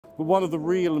But one of the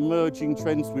real emerging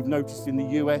trends we've noticed in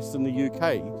the US and the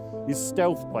UK is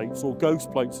stealth plates or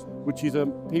ghost plates, which is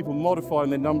people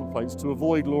modifying their number plates to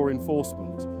avoid law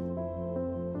enforcement.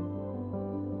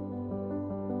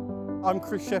 I'm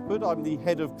Chris Shepherd. I'm the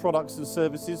Head of Products and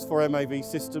Services for MAV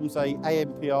Systems, a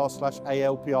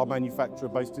ANPR/ALPR manufacturer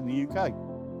based in the UK.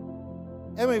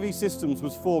 MAV Systems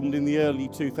was formed in the early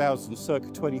 2000s, circa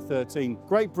 2013.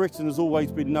 Great Britain has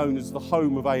always been known as the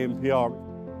home of ANPR.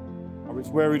 It's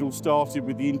where it all started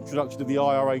with the introduction of the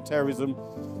IRA terrorism.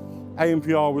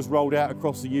 ANPR was rolled out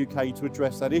across the UK to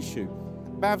address that issue.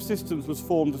 MAV Systems was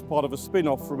formed as part of a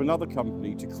spin-off from another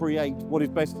company to create what is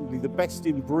basically the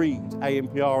best-in-breed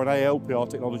ANPR and ALPR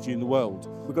technology in the world.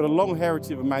 We've got a long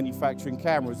heritage of manufacturing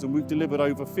cameras, and we've delivered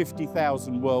over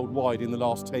 50,000 worldwide in the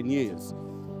last 10 years.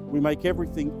 We make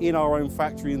everything in our own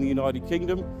factory in the United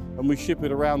Kingdom, and we ship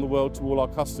it around the world to all our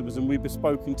customers, and we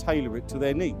bespoke and tailor it to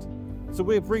their need. So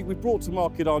we've brought to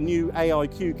market our new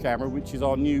AiQ camera, which is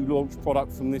our new launch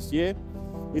product from this year.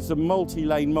 It's a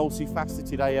multi-lane,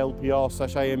 multifaceted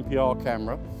ALPR/ANPR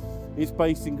camera. It's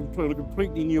based in a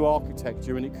completely new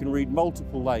architecture, and it can read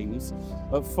multiple lanes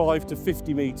at 5 to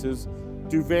 50 meters,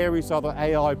 do various other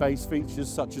AI-based features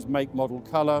such as make, model,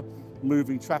 color,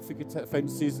 moving traffic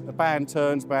offences, band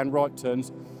turns, band right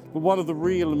turns. But one of the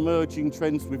real emerging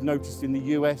trends we've noticed in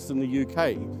the US and the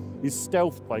UK is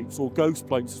stealth plates, or ghost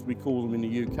plates as we call them in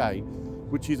the UK,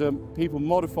 which is people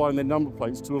modifying their number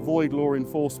plates to avoid law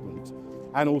enforcement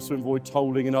and also avoid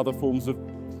tolling and other forms of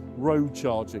road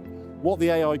charging. What the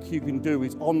AiQ can do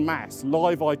is en masse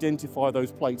live identify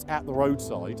those plates at the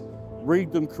roadside,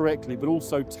 read them correctly, but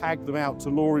also tag them out to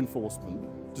law enforcement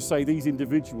to say these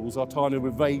individuals are trying to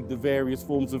evade the various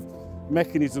forms of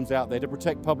mechanisms out there to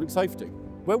protect public safety.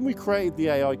 When we created the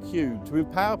AiQ, to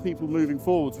empower people moving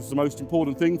forwards was the most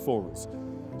important thing for us.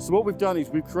 So what we've done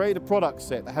is we've created a product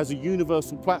set that has a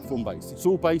universal platform base. It's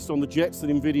all based on the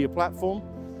Jetson NVIDIA platform,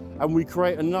 and we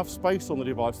create enough space on the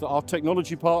device that our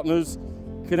technology partners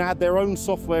can add their own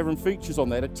software and features on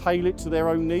there to tailor it to their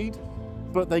own need,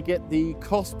 but they get the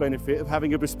cost benefit of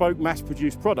having a bespoke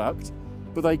mass-produced product,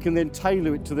 but they can then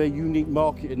tailor it to their unique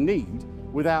market and need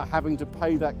without having to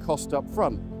pay that cost up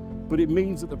front. But it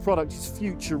means that the product is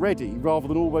future ready rather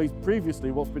than always previously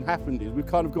what's been happened is we've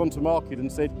kind of gone to market and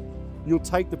said, you'll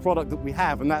take the product that we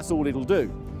have and that's all it'll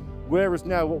do. Whereas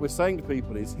now what we're saying to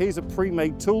people is, here's a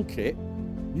pre-made toolkit,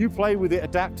 you play with it,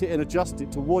 adapt it and adjust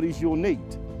it to what is your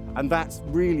need. And that's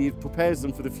really, it prepares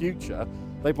them for the future.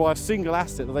 They buy a single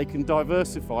asset that they can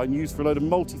diversify and use for a load of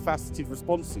multifaceted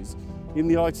responses in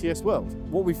the ITS world.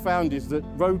 What we found is that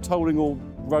road tolling or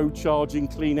road charging,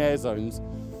 clean air zones,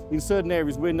 in certain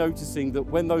areas we're noticing that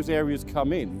when those areas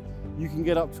come in, you can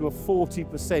get up to a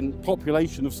 40%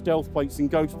 population of stealth plates and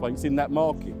ghost plates in that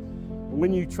market. And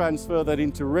when you transfer that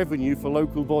into revenue for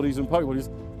local bodies and public bodies,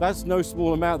 that's no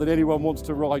small amount that anyone wants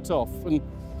to write off. And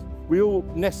we all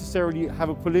necessarily have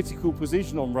a political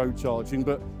position on road charging,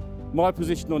 but my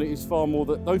position on it is far more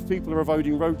that those people are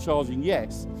avoiding road charging,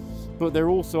 yes, but they're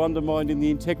also undermining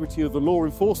the integrity of the law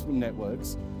enforcement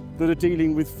networks that are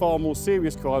dealing with far more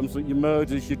serious crimes like your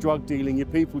murders, your drug dealing, your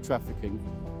people trafficking.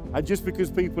 And just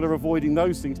because people are avoiding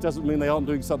those things doesn't mean they aren't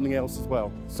doing something else as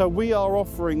well. So we are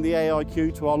offering the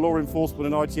AiQ to our law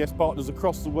enforcement and ITS partners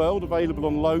across the world, available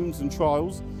on loans and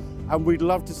trials. And we'd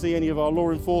love to see any of our law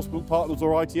enforcement partners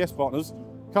or ITS partners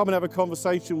come and have a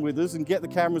conversation with us and get the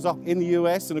cameras up in the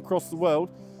US and across the world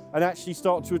and actually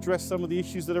start to address some of the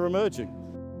issues that are emerging.